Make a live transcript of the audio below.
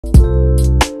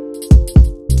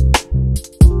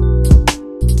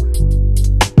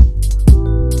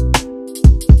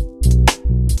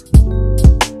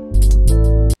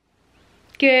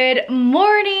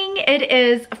It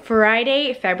is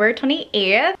Friday, February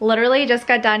 28th. Literally just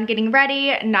got done getting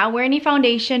ready, not wearing any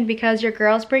foundation because your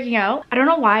girl's breaking out. I don't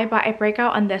know why, but I break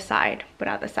out on this side, but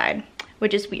not this side,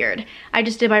 which is weird. I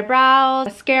just did my brows,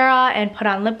 mascara, and put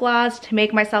on lip gloss to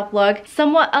make myself look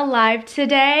somewhat alive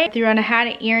today. Threw on a hat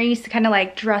and earrings to kind of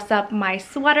like dress up my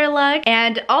sweater look.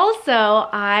 And also,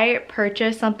 I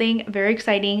purchased something very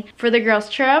exciting for the girls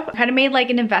trip. I kind of made like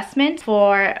an investment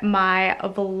for my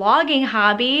vlogging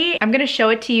hobby. I'm gonna show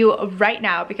it to you right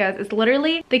now because it's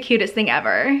literally the cutest thing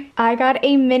ever. I got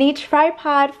a mini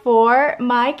tripod for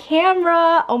my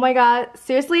camera. Oh my god,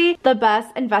 seriously, the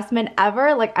best investment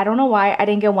ever. Like, I don't know why I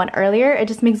didn't get one earlier. It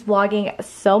just makes vlogging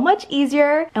so much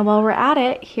easier. And while we're at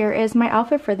it, here is my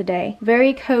outfit for the day.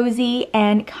 Very cozy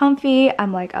and comfy.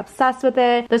 I'm like obsessed with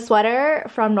it. The sweater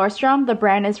from Nordstrom, the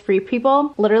brand is Free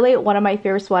People. Literally one of my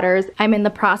favorite sweaters. I'm in the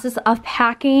process of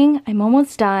packing. I'm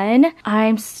almost done.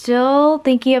 I'm still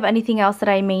thinking of anything else that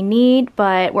I may need,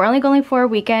 but we're only going for a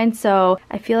weekend, so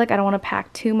I feel like I don't want to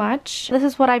pack too much. This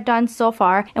is what I've done so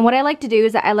far. And what I like to do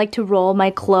is that I like to roll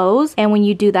my clothes, and when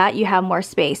you do that, you have more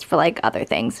space for like other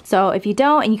things. So if you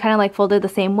don't and you kind of like fold it the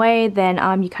same way, then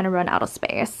you kind of run out of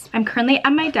space. I'm currently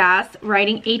at my desk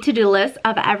writing a to-do list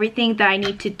of everything that I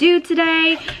need to do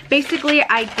today. Basically,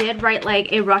 I did write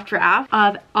like a rough draft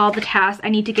of all the tasks I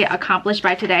need to get accomplished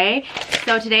by today.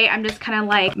 So today I'm just kind of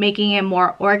like making it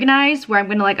more organized, where I'm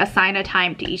going to like assign a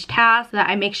time to each task so that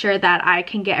I make sure that I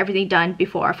can get everything done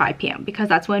before 5 p.m. because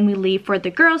that's when we leave for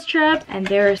the girls trip, and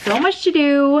there's so much to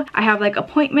do. I have like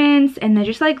appointments and then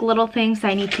just like little things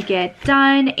I need to get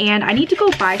done, and I need to go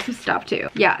buy some stuff too.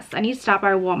 Yes, I need to stop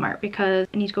by Walmart because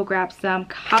I need to go grab some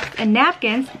cups and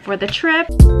napkins for the trip.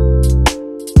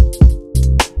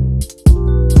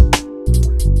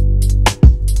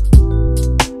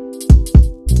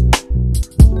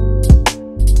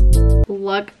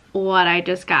 Look what I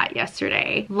just got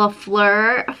yesterday.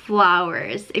 Lafleur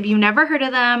flowers. If you've never heard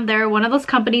of them, they're one of those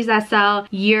companies that sell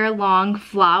year-long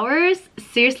flowers.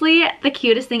 Seriously, the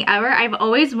cutest thing ever. I've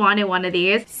always wanted one of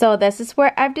these. So this is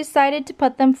where I've decided to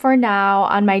put them for now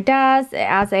on my desk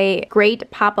as a great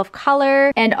pop of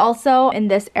color. And also in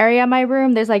this area of my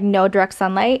room, there's like no direct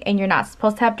sunlight, and you're not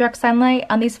supposed to have direct sunlight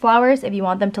on these flowers if you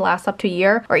want them to last up to a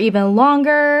year or even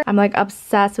longer. I'm like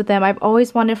obsessed with them. I've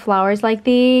always wanted flowers like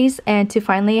these, and to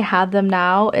finally have them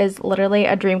now is literally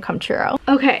a dream come true.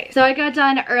 Okay, so I got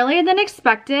done earlier than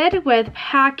expected with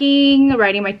packing,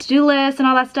 writing my to-do list and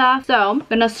all that stuff. So I'm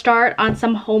gonna start on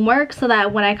some homework so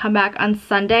that when I come back on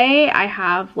Sunday, I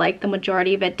have like the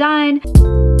majority of it done.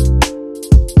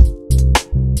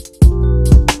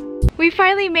 We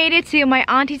finally made it to my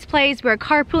auntie's place. We're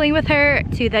carpooling with her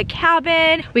to the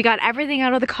cabin. We got everything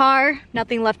out of the car,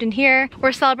 nothing left in here.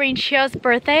 We're celebrating Shio's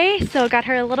birthday, so got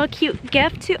her a little cute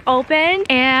gift to open.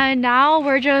 And now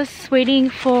we're just waiting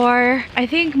for, I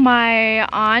think, my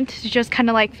aunt to just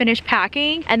kind of like finish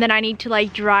packing, and then I need to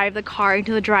like drive the car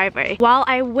into the driveway. While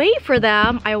I wait for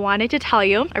them, I wanted to tell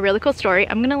you a really cool story.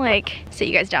 I'm gonna like sit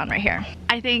you guys down right here.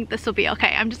 I think this will be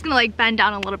okay. I'm just gonna like bend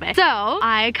down a little bit. So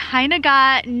I kind of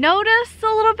got noticed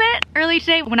a little bit early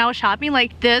today when I was shopping.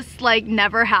 Like, this like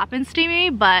never happens to me,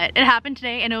 but it happened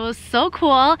today and it was so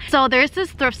cool. So there's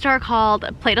this thrift store called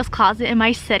Plato's Closet in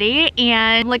my city,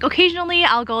 and like occasionally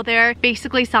I'll go there,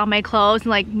 basically sell my clothes and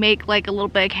like make like a little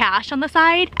bit of cash on the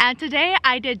side. And today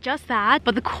I did just that.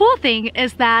 But the cool thing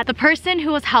is that the person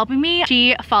who was helping me,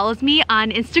 she follows me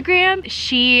on Instagram.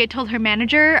 She told her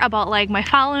manager about like my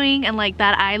following and like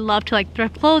that I love to like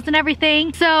thrift clothes and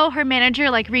everything. So her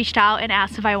manager like reached out and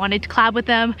asked if I wanted to collab with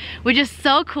them, which is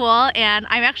so cool. And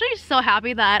I'm actually so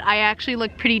happy that I actually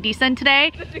look pretty decent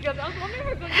today.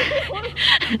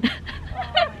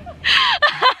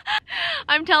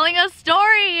 I'm telling a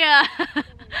story.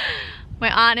 My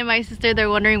aunt and my sister, they're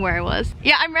wondering where I was.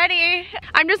 Yeah, I'm ready.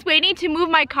 I'm just waiting to move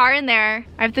my car in there.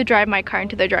 I have to drive my car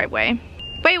into the driveway.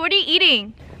 Wait, what are you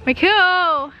eating? My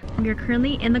coo! We're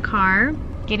currently in the car,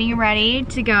 getting ready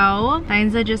to go.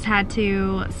 Liza just had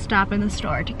to stop in the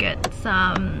store to get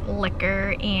some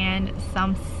liquor and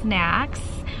some snacks.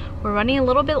 We're running a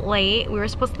little bit late. We were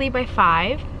supposed to leave by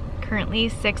 5. Currently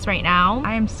 6 right now.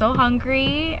 I am so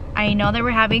hungry. I know that we're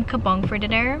having kabong for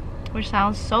dinner, which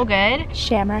sounds so good.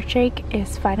 Shamrock shake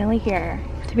is finally here.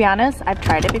 To be honest, I've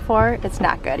tried it before. It's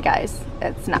not good, guys.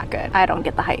 It's not good. I don't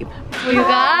get the hype. You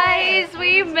guys,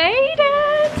 we made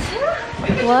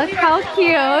it! Look how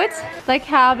cute the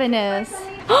cabin is.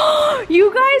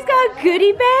 You guys got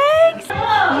goodie bags?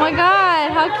 Oh my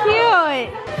god, how cute!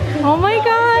 Oh my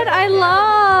god, I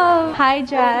love! Hi,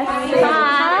 Jess.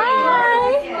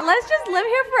 Hi! let's just live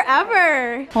here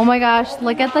forever. Oh my gosh,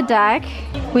 look at the deck.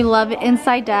 We love it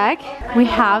inside deck. We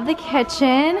have the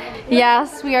kitchen.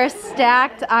 Yes, we are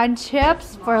stacked on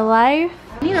chips for life.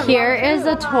 Here is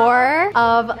a tour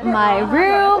of my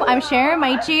room. I'm sharing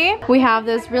Maichi. We have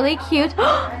this really cute,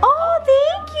 oh,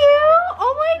 thank you.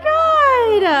 Oh my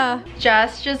God.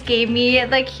 Jess just gave me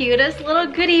the cutest little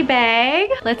goodie bag.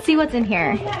 Let's see what's in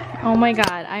here. Oh my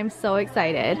God, I'm so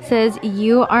excited. It says,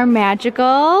 you are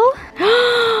magical.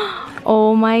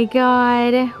 Oh my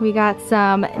God, we got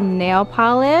some nail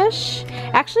polish.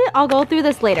 Actually, I'll go through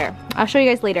this later. I'll show you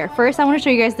guys later. First, I want to show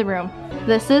you guys the room.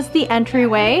 This is the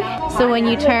entryway. So when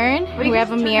you turn, we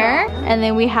have a mirror, and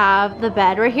then we have the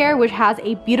bed right here, which has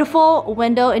a beautiful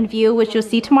window and view, which you'll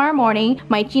see tomorrow morning.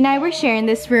 Maichi and I were sharing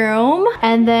this room.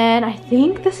 And then I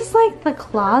think this is like the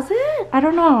closet? I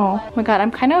don't know. Oh my God,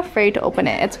 I'm kind of afraid to open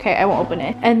it. It's okay, I won't open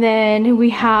it. And then we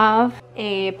have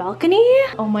a balcony.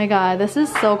 Oh my God, this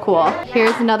is so cool.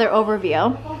 Here's another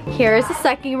overview. Here's the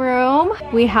second room.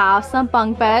 We have some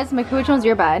bunk beds. Mika, which one's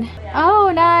your bed?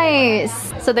 Oh,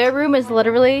 nice. So their room is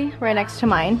literally right next to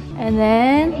mine. And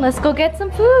then let's go get some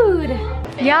food.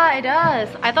 Yeah, it does.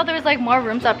 I thought there was like more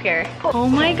rooms up here. Oh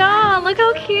my God, look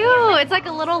how cute. It's like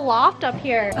a little loft up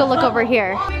here. Let's go look over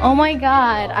here. Oh my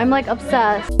God, I'm like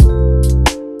obsessed.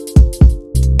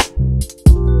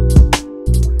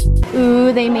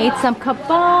 Ooh, they made some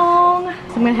kabong.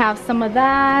 So I'm gonna have some of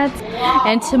that.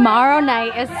 And tomorrow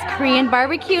night is Korean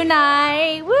barbecue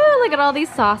night. Woo, look at all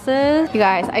these sauces. You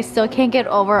guys, I still can't get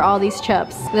over all these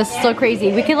chips. This is so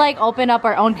crazy. We could like open up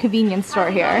our own convenience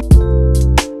store here.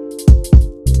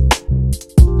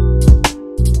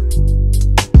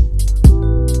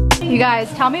 You guys,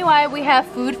 tell me why we have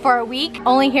food for a week,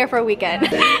 only here for a weekend.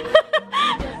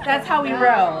 That's how we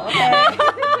roll, okay?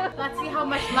 Let's see how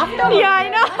much leftover. Yeah, I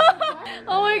know.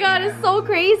 Oh my God, it's so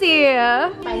crazy.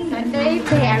 By Sunday,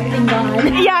 everything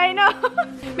gone. Yeah, I know.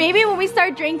 Maybe when we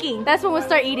start drinking, that's when we'll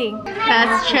start eating.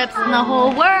 Best chips in the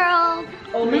whole world.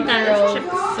 Oh my God, this chip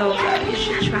is so good. You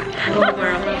should try the whole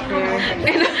world up there.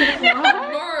 You're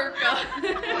so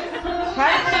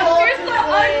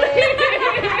ugly.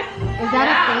 Is that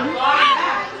a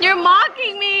thing? You're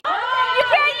mocking me. You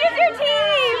can't use your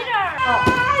teeth.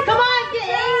 Oh. Come on, get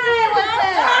angry. What's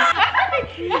this?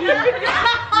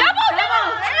 Double.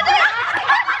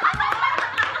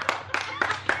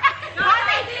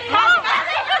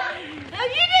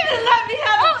 You didn't let me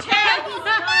have a chance.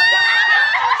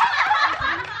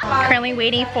 Currently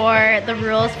waiting for the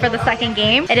rules for the second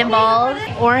game. It involves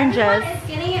oranges.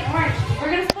 Getting it orange.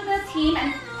 We're gonna split the team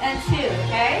and two,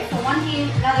 okay? So one team,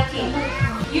 another team.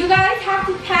 You guys have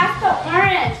to pass the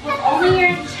orange with only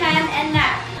your chin and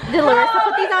neck. Did Larissa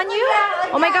put these on you?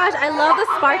 Oh my gosh, I love the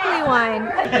sparkly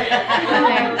one.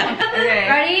 Okay.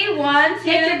 Ready? 1,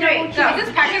 2, 3. Go. Is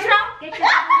this practice round?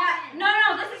 No,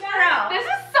 this is pro. This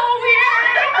is so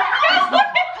weird.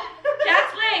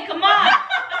 Jaslyn, come on.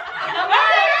 Come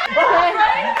on.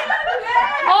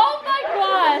 Oh my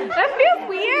God, that feels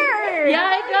weird.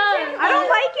 Yeah, it does. I don't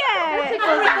like it.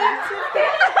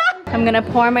 I'm gonna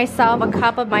pour myself a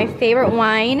cup of my favorite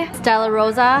wine, Stella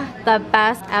Rosa, the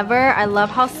best ever. I love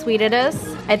how sweet it is.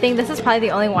 I think this is probably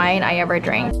the only wine I ever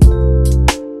drank.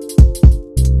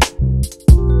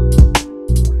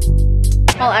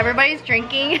 While everybody's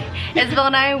drinking, Isabel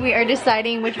and I, we are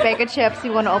deciding which bag of chips we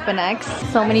want to open next.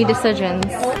 So many decisions.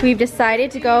 We've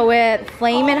decided to go with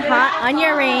Flamin' Hot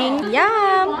Onion Ring.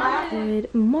 Yum!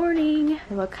 Good morning.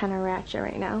 I look kind of ratchet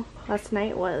right now. Last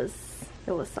night was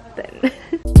something.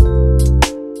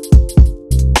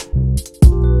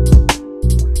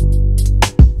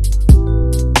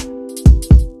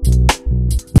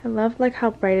 I love like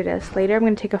how bright it is. Later I'm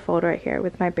gonna take a photo right here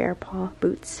with my bare paw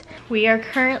boots. We are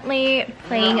currently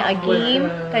playing a game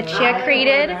that Chia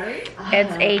created.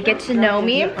 It's a get to know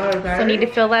me, so I need to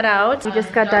fill that out. We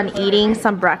just got done eating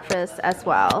some breakfast as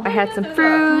well. I had some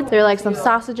fruit, there were like some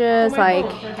sausages, like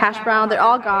hash brown. They're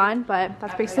all gone, but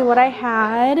that's basically what I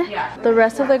had. The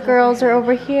rest of the girls are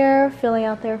over here filling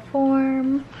out their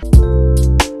form.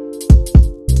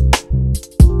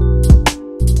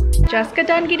 Just got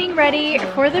done getting ready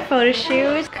for the photo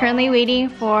shoot. Currently waiting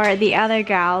for the other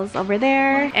gals over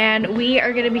there, and we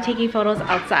are gonna be taking photos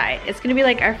outside. It's gonna be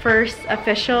like our first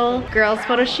official girls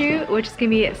photo shoot, which is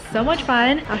gonna be so much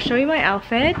fun. I'll show you my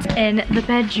outfit in the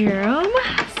bedroom.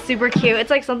 Super cute. It's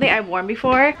like something I've worn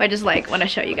before, but I just like want to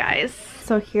show you guys.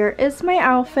 So here is my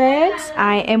outfit.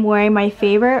 I am wearing my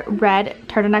favorite red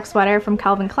turtleneck sweater from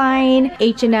Calvin Klein,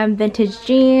 H&M vintage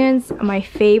jeans, my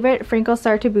favorite Franco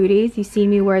Sarto booties. You've seen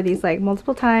me wear these like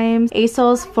multiple times,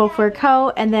 ASOS faux fur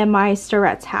coat, and then my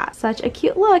Starrett's hat. Such a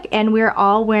cute look, and we're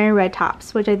all wearing red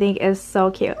tops, which I think is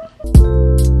so cute.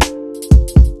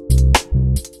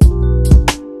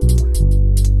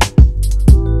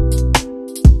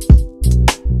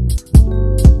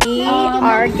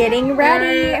 getting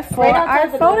ready for our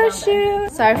photo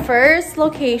shoot. So our first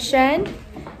location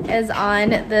is on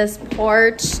this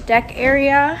porch deck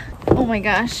area. Oh my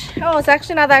gosh. Oh, it's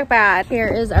actually not that bad. Here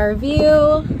is our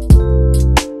view.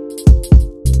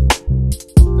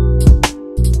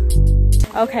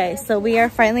 Okay, so we are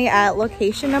finally at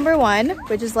location number 1,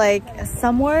 which is like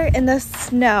somewhere in the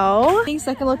snow. I think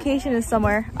second location is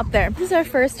somewhere up there. This is our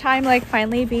first time like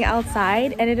finally being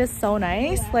outside, and it is so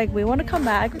nice. Like, we want to come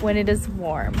back when it is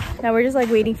warm. Now we're just like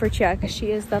waiting for Chia because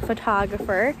she is the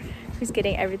photographer who's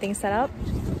getting everything set up.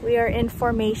 We are in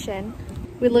formation.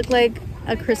 We look like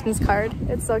a Christmas card.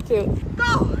 It's so cute.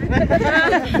 Go! Is this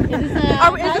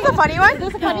a funny one? Is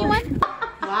this a funny one?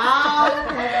 Wow.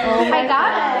 Oh, I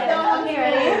got it. Okay,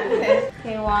 ready?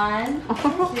 Okay, 1,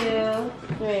 2,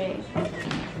 3.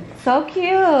 So cute.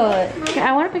 Okay,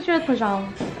 I want a picture of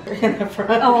Pajang. In the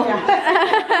front. Oh.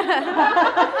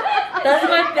 That's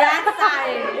my back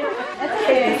side. That's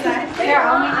okay. Here,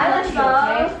 I'll make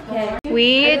okay?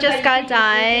 We just got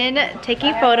done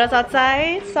taking photos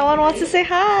outside. Someone wants to say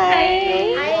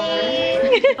hi.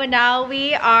 Hi. But now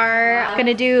we are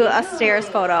gonna do a stairs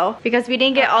photo because we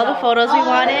didn't get all the photos we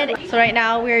wanted. So right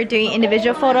now we're doing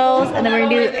individual photos, and then we're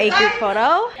gonna do a group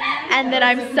photo. And then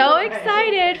I'm so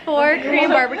excited for Korean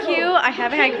barbecue. I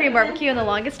haven't had Korean barbecue in the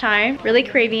longest time. Really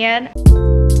craving it.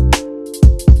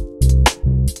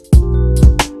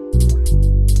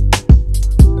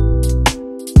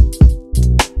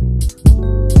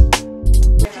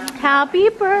 Happy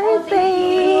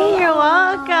birthday! You're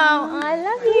welcome. I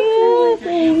love you.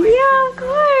 Yeah, of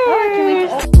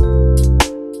course.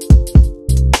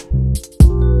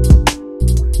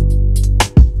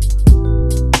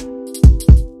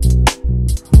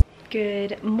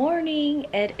 Good morning.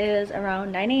 It is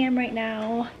around 9 a.m. right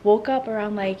now. Woke up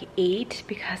around like 8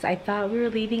 because I thought we were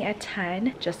leaving at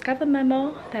 10. Just got the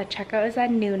memo that checkout is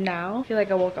at noon now. I feel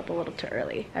like I woke up a little too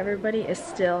early. Everybody is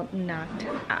still knocked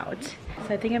out.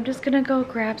 So I think I'm just gonna go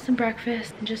grab some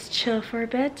breakfast and just chill for a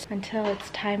bit until it's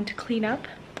time to clean up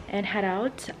and head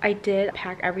out. I did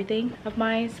pack everything of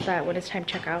mine so that when it's time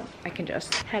to check out, I can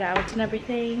just head out and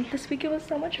everything. This weekend was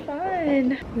so much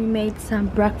fun. We made some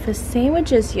breakfast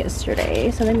sandwiches yesterday,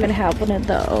 so I'm gonna have one of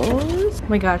those. Oh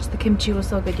my gosh, the kimchi was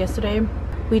so good yesterday.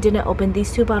 We didn't open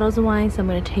these 2 bottles of wine, so I'm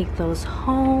gonna take those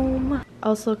home.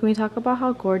 Also, can we talk about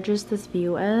how gorgeous this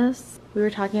view is? We were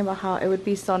talking about how it would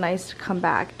be so nice to come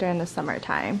back during the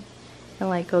summertime and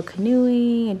like go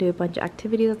canoeing and do a bunch of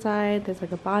activities outside. There's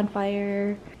like a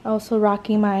bonfire. Also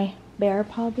rocking my bear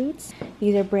paw boots.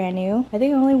 These are brand new. I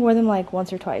think I only wore them like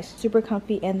once or twice. Super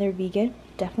comfy, and they're vegan.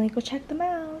 Definitely go check them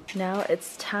out. Now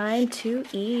it's time to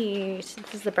eat.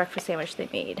 This is the breakfast sandwich they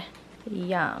made.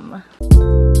 Yum.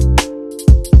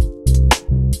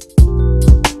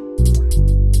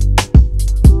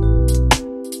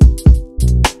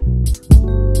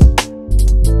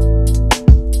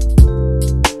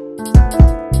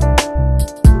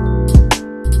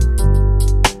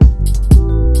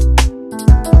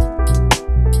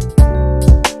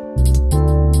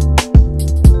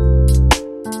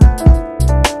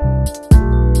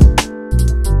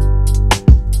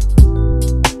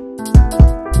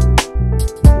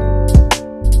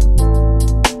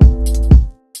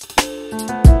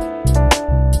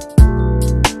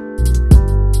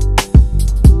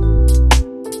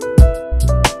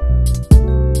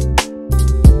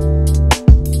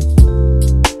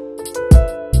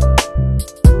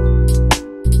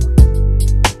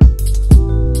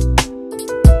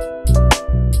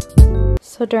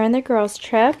 So during the girls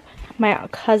trip, my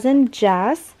cousin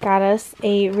Jess got us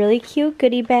a really cute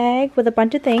goodie bag with a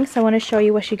bunch of things. So I want to show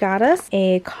you what she got us.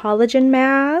 A collagen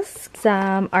mask,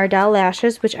 some Ardell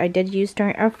lashes, which I did use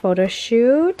during our photo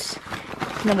shoot.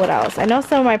 And then what else? I know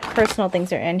some of my personal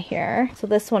things are in here. So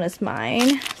this one is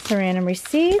mine. Some random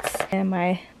receipts and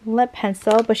my lip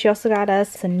pencil, but she also got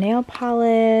us some nail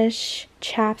polish,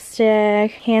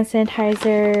 chapstick, hand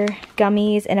sanitizer,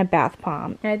 gummies, and a bath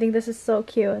bomb. And I think this is so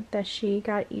cute that she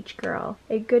got each girl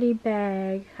a goodie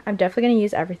bag. I'm definitely going to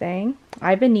use everything.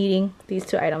 I've been needing these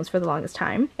 2 items for the longest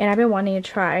time, and I've been wanting to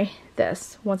try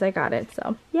this once I got it.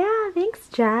 So yeah, thanks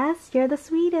Jess, you're the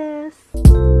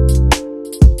sweetest.